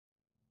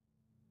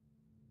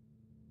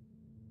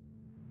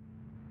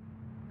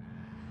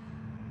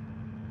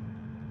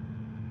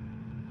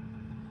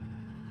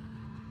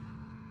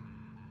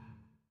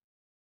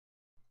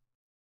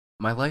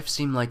My life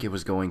seemed like it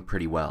was going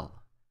pretty well.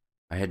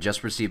 I had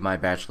just received my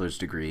bachelor's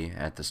degree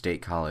at the state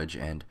college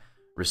and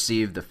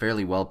received the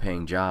fairly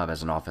well-paying job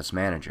as an office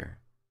manager.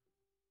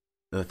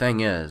 The thing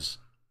is,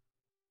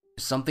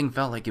 something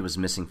felt like it was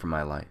missing from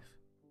my life.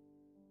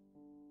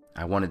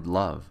 I wanted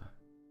love.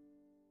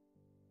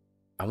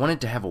 I wanted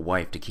to have a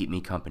wife to keep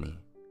me company,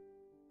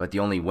 but the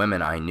only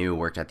women I knew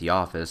worked at the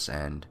office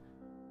and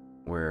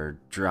were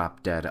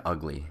drop-dead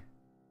ugly.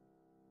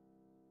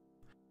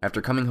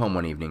 After coming home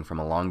one evening from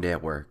a long day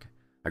at work,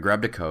 I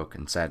grabbed a Coke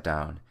and sat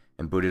down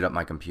and booted up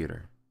my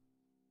computer.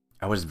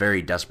 I was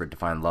very desperate to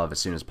find love as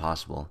soon as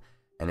possible,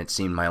 and it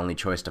seemed my only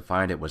choice to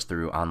find it was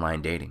through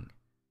online dating.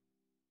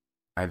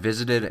 I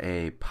visited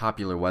a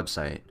popular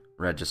website,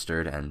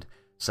 registered, and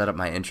set up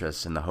my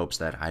interests in the hopes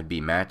that I'd be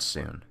matched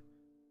soon.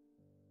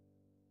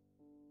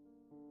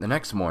 The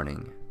next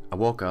morning, I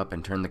woke up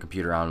and turned the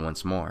computer on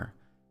once more.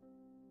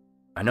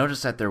 I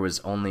noticed that there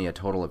was only a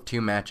total of 2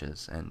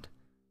 matches, and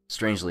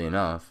strangely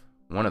enough,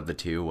 one of the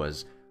 2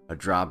 was a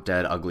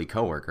drop-dead ugly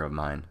coworker of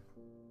mine.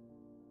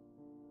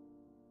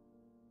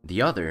 The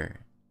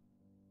other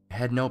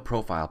had no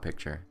profile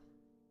picture,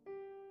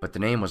 but the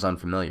name was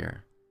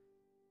unfamiliar.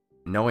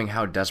 Knowing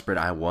how desperate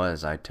I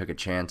was, I took a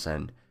chance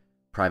and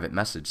private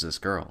messaged this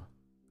girl,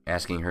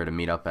 asking her to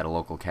meet up at a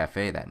local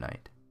cafe that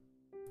night.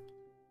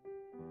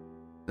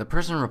 The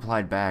person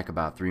replied back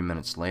about 3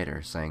 minutes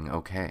later, saying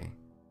okay.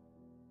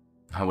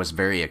 I was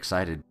very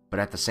excited, but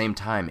at the same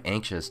time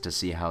anxious to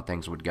see how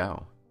things would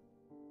go.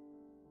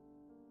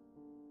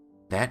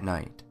 That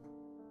night,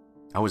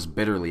 I was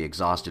bitterly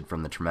exhausted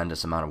from the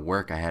tremendous amount of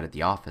work I had at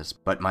the office,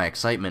 but my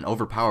excitement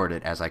overpowered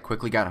it as I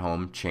quickly got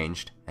home,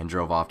 changed, and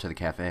drove off to the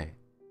cafe.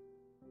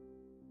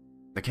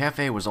 The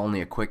cafe was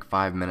only a quick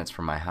 5 minutes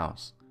from my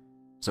house,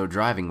 so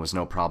driving was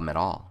no problem at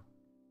all.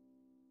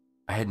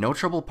 I had no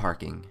trouble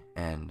parking,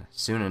 and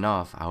soon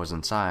enough I was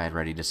inside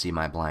ready to see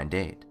my blind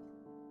date.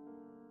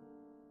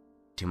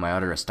 To my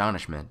utter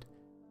astonishment,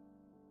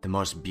 the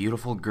most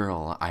beautiful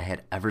girl I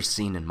had ever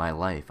seen in my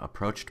life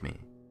approached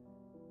me.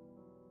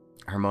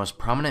 Her most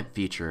prominent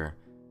feature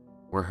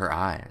were her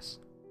eyes,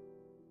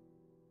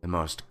 the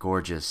most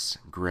gorgeous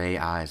gray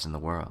eyes in the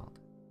world.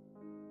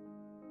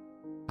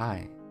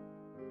 "Hi,"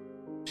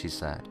 she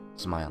said,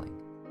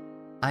 smiling.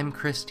 "I'm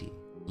Christy.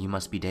 You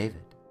must be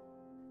David.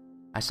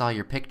 I saw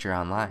your picture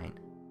online."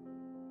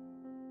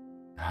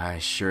 "I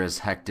sure as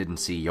heck didn't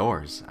see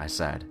yours," I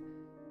said,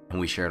 and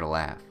we shared a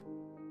laugh.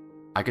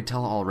 I could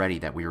tell already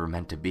that we were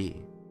meant to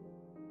be.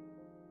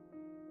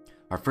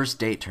 Our first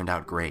date turned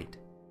out great,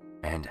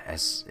 and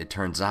as it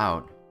turns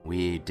out,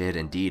 we did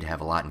indeed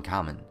have a lot in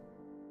common.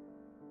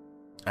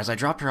 As I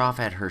dropped her off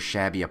at her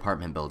shabby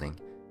apartment building,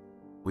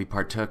 we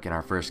partook in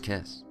our first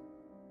kiss,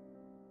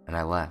 and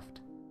I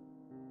left.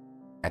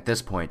 At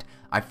this point,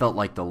 I felt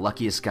like the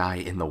luckiest guy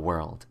in the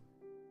world.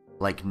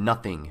 Like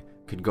nothing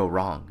could go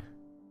wrong.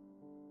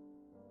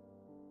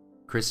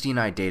 Christy and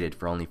I dated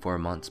for only 4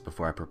 months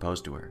before I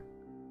proposed to her,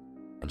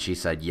 and she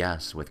said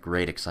yes with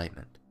great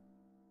excitement.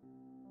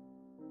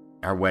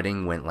 Our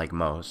wedding went like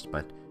most,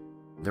 but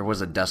there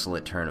was a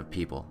desolate turn of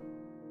people.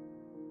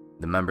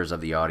 The members of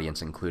the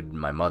audience included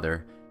my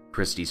mother,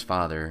 Christy's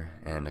father,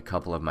 and a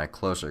couple of my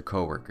closer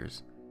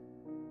coworkers,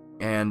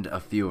 and a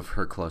few of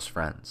her close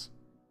friends.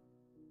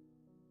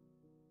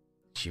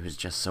 She was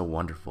just so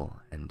wonderful,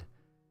 and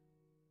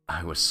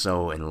I was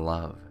so in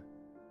love.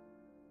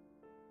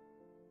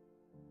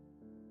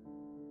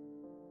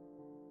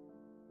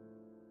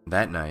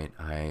 That night,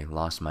 I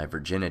lost my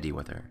virginity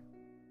with her,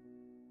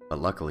 but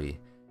luckily,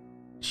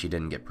 she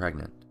didn't get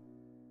pregnant,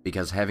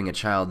 because having a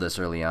child this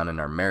early on in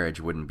our marriage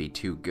wouldn't be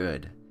too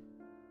good.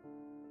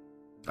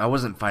 I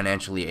wasn't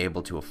financially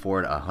able to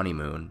afford a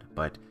honeymoon,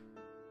 but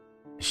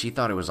she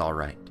thought it was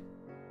alright,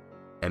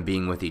 and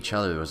being with each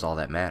other was all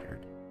that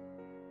mattered.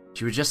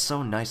 She was just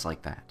so nice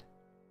like that.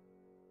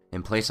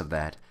 In place of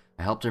that,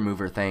 I helped her move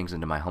her things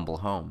into my humble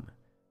home,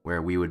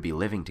 where we would be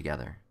living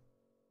together.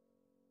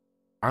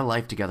 Our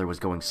life together was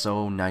going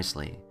so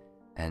nicely,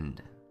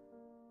 and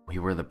we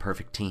were the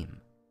perfect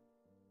team.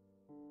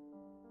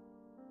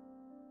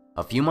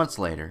 A few months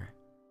later,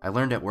 I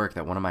learned at work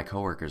that one of my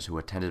coworkers who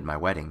attended my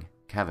wedding,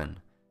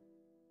 Kevin,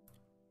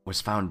 was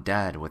found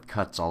dead with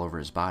cuts all over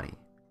his body.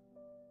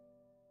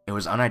 It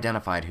was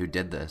unidentified who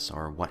did this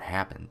or what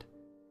happened.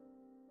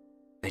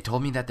 They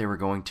told me that they were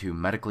going to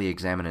medically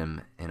examine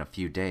him in a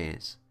few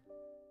days.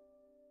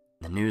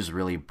 The news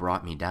really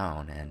brought me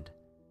down, and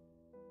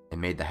it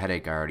made the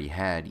headache I already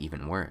had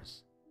even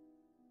worse.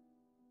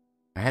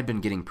 I had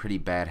been getting pretty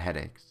bad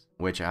headaches,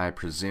 which I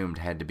presumed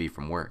had to be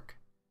from work.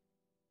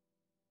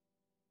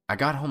 I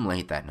got home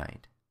late that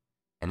night,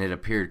 and it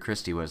appeared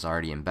Christy was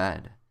already in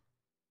bed.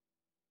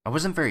 I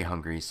wasn't very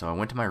hungry, so I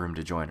went to my room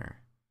to join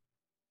her.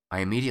 I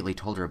immediately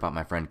told her about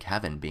my friend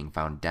Kevin being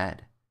found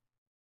dead.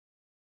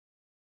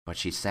 But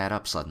she sat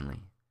up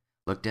suddenly,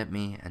 looked at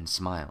me, and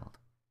smiled,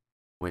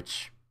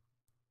 which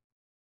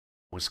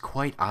was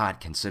quite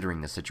odd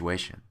considering the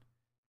situation.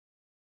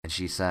 And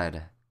she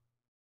said,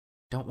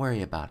 "Don't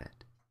worry about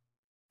it.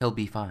 He'll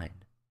be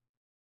fine."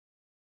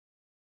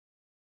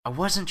 I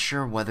wasn't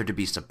sure whether to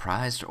be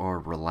surprised or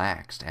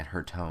relaxed at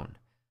her tone,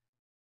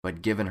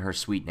 but given her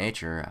sweet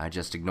nature, I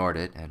just ignored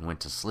it and went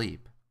to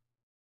sleep.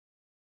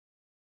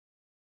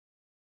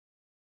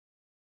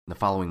 The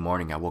following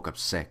morning, I woke up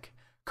sick,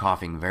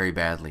 coughing very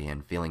badly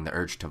and feeling the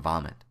urge to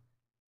vomit.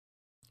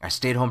 I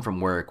stayed home from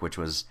work, which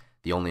was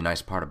the only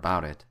nice part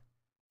about it,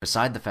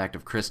 beside the fact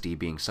of Christy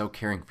being so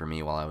caring for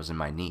me while I was in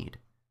my need.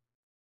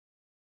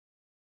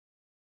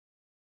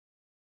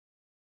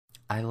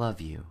 "I love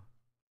you.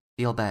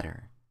 Feel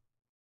better,"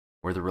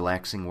 were the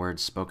relaxing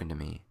words spoken to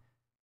me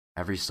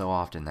every so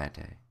often that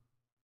day.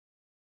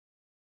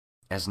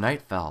 As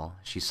night fell,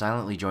 she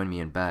silently joined me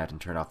in bed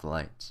and turned off the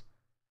lights.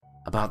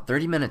 About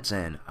 30 minutes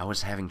in, I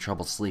was having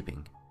trouble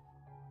sleeping.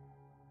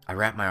 I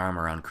wrapped my arm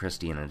around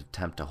Christy in an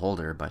attempt to hold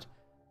her, but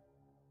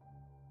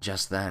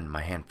just then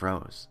my hand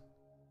froze.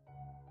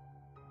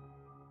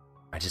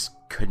 I just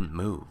couldn't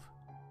move.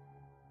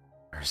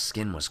 Her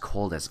skin was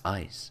cold as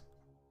ice.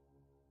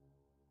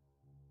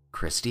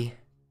 "Christy,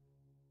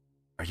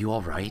 are you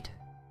all right?"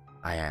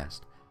 I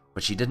asked,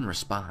 but she didn't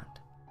respond.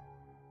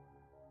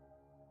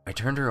 I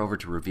turned her over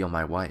to reveal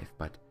my wife,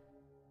 but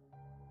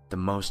the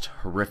most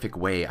horrific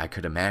way I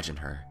could imagine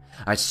her.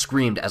 I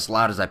screamed as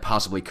loud as I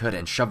possibly could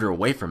and shoved her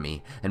away from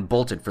me and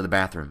bolted for the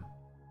bathroom.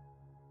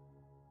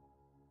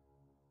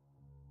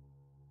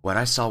 What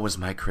I saw was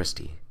my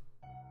Christy,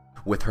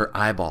 with her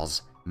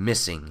eyeballs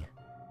missing,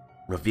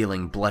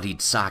 revealing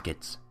bloodied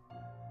sockets.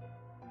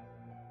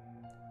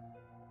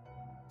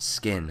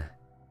 Skin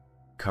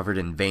covered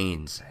in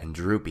veins and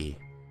droopy,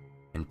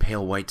 and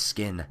pale white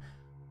skin.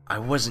 I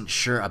wasn't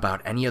sure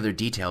about any other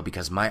detail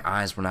because my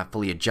eyes were not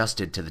fully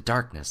adjusted to the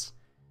darkness.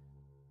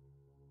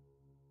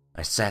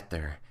 I sat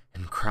there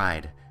and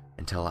cried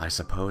until I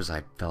suppose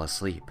I fell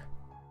asleep.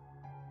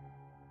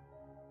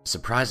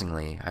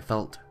 Surprisingly, I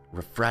felt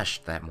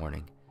refreshed that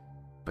morning,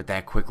 but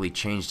that quickly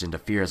changed into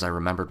fear as I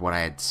remembered what I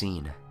had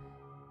seen.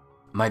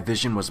 My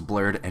vision was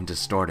blurred and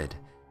distorted,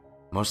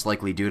 most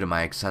likely due to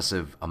my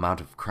excessive amount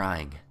of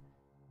crying.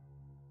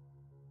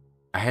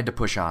 I had to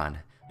push on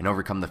and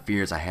overcome the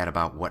fears I had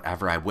about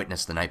whatever I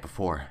witnessed the night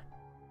before.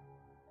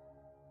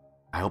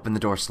 I opened the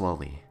door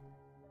slowly,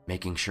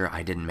 making sure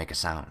I didn't make a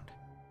sound.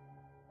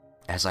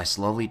 As I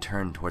slowly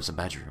turned towards the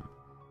bedroom,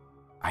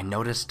 I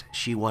noticed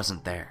she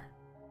wasn't there.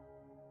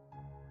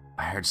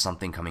 I heard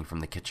something coming from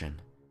the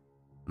kitchen,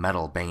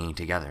 metal banging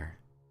together.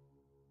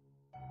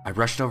 I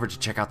rushed over to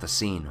check out the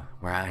scene,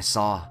 where I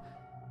saw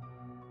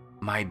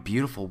my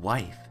beautiful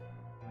wife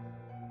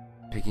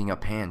picking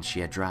up pans she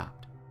had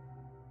dropped.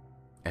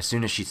 As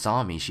soon as she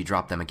saw me, she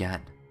dropped them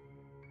again.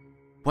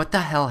 "What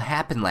the hell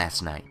happened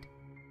last night?"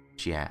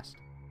 she asked,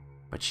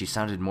 but she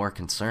sounded more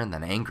concerned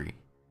than angry.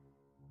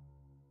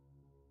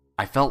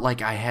 I felt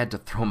like I had to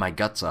throw my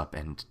guts up,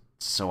 and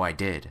so I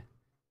did.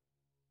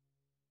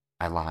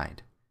 I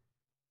lied.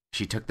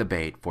 She took the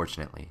bait,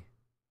 fortunately.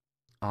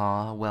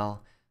 "Aw,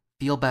 well,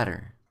 feel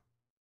better."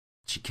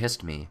 She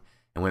kissed me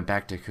and went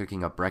back to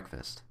cooking up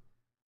breakfast.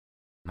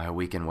 My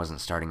weekend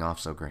wasn't starting off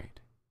so great.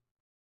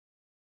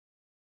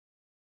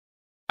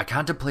 I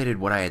contemplated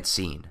what I had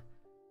seen,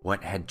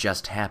 what had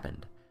just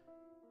happened.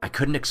 I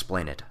couldn't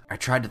explain it. I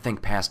tried to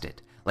think past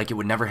it, like it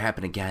would never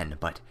happen again,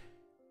 but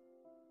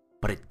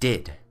it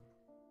did.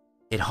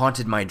 It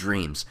haunted my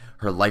dreams,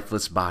 her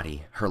lifeless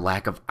body, her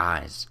lack of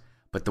eyes,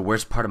 but the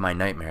worst part of my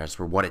nightmares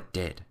were what it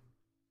did.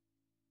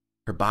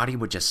 Her body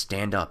would just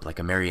stand up like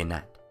a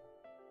marionette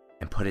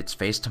and put its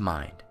face to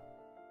mine,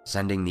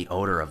 sending the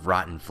odor of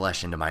rotten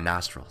flesh into my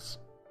nostrils.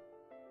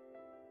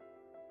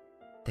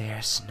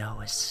 "There's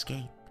no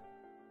escape,"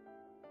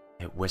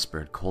 it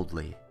whispered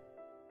coldly.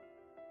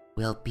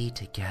 "We'll be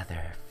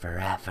together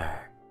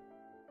forever."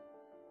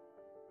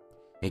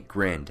 It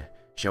grinned,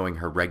 showing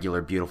her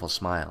regular beautiful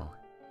smile.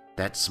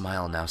 That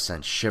smile now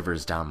sent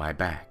shivers down my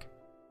back.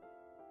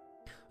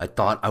 I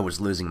thought I was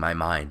losing my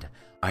mind.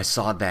 I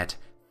saw that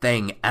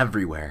thing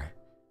everywhere.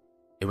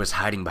 It was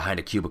hiding behind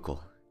a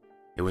cubicle.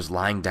 It was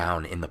lying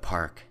down in the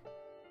park.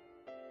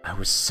 I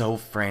was so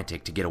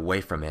frantic to get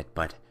away from it,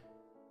 but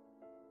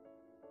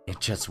it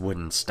just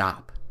wouldn't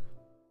stop.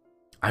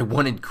 I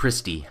wanted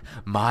Christy,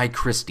 my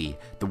Christy,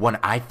 the one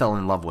I fell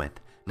in love with,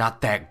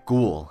 not that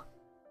ghoul.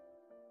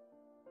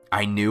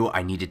 I knew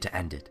I needed to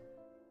end it.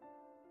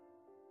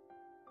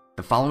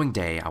 The following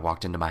day, I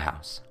walked into my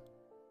house,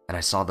 and I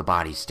saw the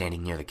body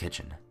standing near the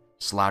kitchen,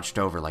 slouched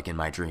over like in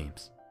my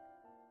dreams.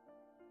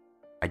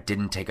 I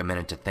didn't take a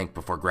minute to think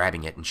before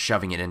grabbing it and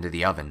shoving it into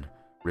the oven,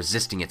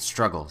 resisting its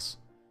struggles.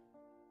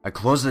 I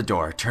closed the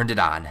door, turned it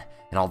on,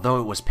 and although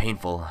it was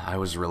painful, I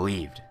was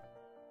relieved.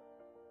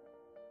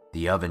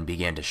 The oven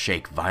began to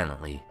shake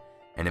violently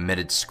and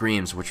emitted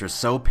screams which were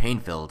so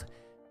pain-filled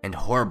and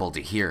horrible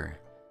to hear,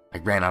 I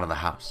ran out of the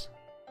house.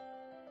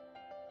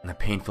 And the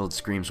pain-filled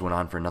screams went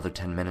on for another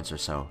 10 minutes or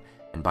so,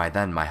 and by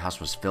then my house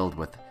was filled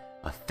with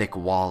a thick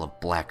wall of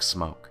black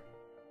smoke.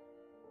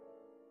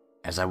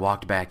 As I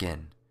walked back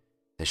in,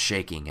 the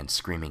shaking and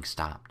screaming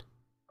stopped.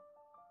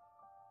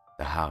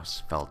 The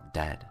house felt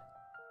dead,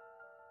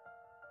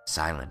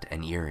 silent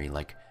and eerie,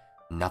 like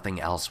nothing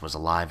else was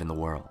alive in the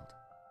world.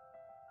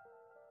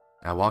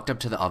 I walked up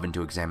to the oven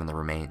to examine the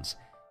remains,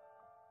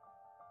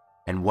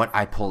 and what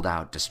I pulled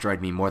out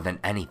destroyed me more than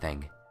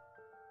anything.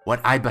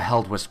 What I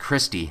beheld was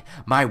Christy,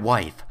 my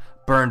wife,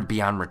 burned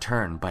beyond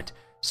return, but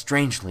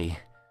strangely,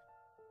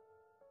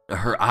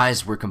 her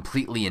eyes were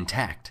completely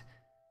intact.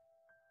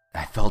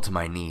 I fell to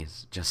my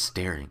knees, just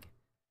staring.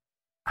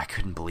 I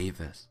couldn't believe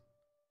this.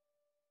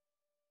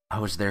 I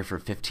was there for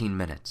 15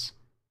 minutes,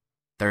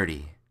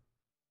 30.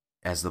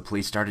 As the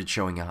police started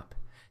showing up,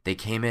 they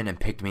came in and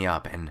picked me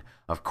up and,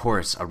 of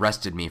course,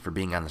 arrested me for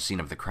being on the scene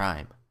of the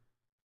crime.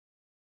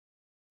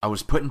 I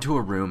was put into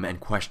a room and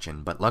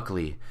questioned, but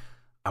luckily,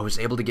 I was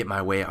able to get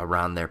my way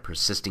around their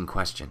persisting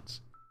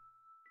questions.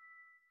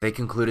 They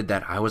concluded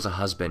that I was a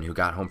husband who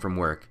got home from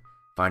work,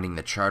 finding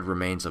the charred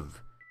remains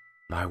of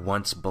my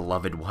once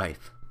beloved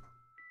wife.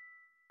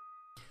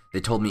 They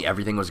told me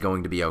everything was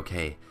going to be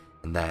okay,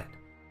 and that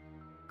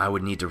I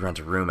would need to rent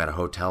a room at a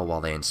hotel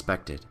while they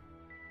inspected.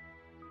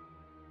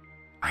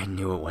 I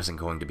knew it wasn't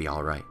going to be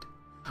alright.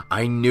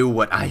 I knew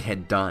what I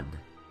had done.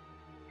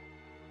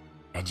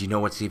 And you know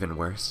what's even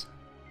worse?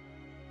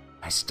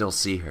 I still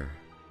see her.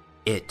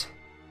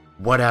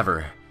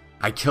 Whatever.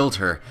 I killed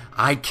her.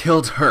 I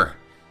killed her.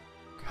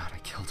 God, I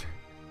killed her.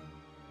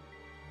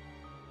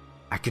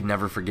 I could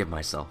never forgive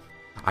myself.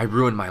 I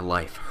ruined my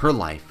life, her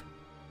life,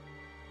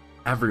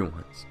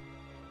 everyone's.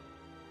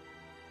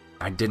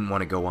 I didn't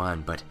want to go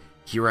on, but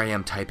here I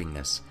am typing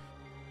this.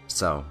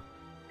 So,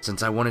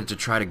 since I wanted to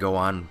try to go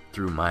on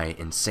through my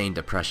insane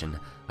depression,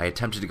 I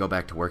attempted to go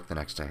back to work the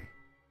next day.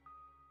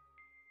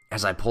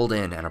 As I pulled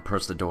in and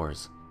approached the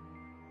doors,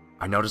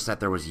 I noticed that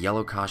there was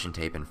yellow caution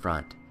tape in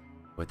front,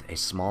 with a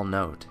small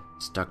note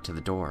stuck to the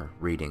door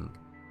reading,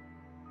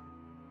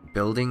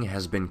 "Building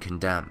has been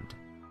condemned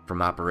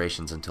from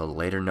operations until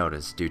later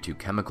notice due to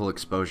chemical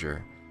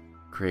exposure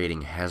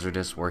creating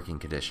hazardous working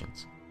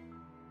conditions.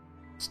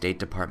 State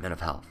Department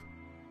of Health."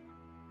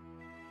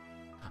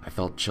 I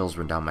felt chills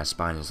run down my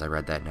spine as I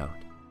read that note.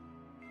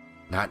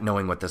 Not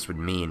knowing what this would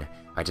mean,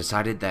 I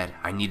decided that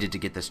I needed to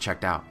get this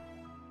checked out.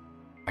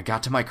 I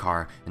got to my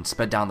car and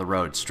sped down the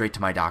road straight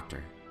to my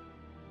doctor.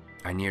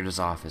 I neared his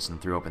office and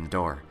threw open the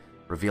door,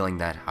 revealing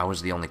that I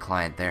was the only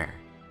client there.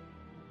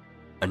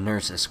 A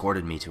nurse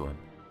escorted me to him,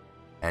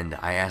 and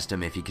I asked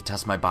him if he could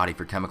test my body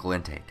for chemical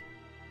intake.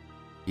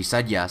 He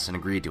said yes and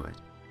agreed to it.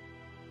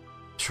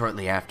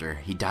 Shortly after,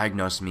 he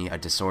diagnosed me a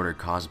disorder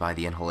caused by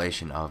the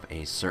inhalation of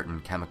a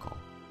certain chemical.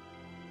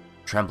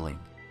 Trembling.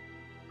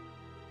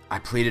 I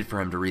pleaded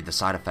for him to read the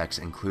side effects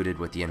included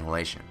with the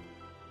inhalation.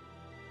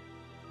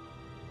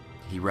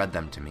 He read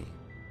them to me.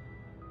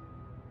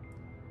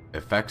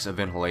 Effects of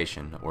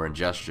inhalation or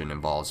ingestion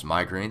involves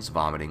migraines,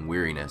 vomiting,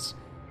 weariness,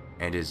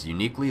 and is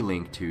uniquely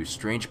linked to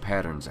strange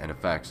patterns and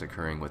effects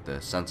occurring with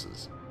the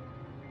senses.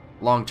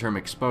 Long-term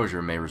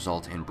exposure may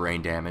result in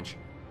brain damage,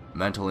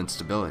 mental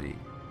instability,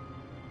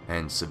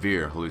 and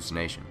severe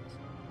hallucinations.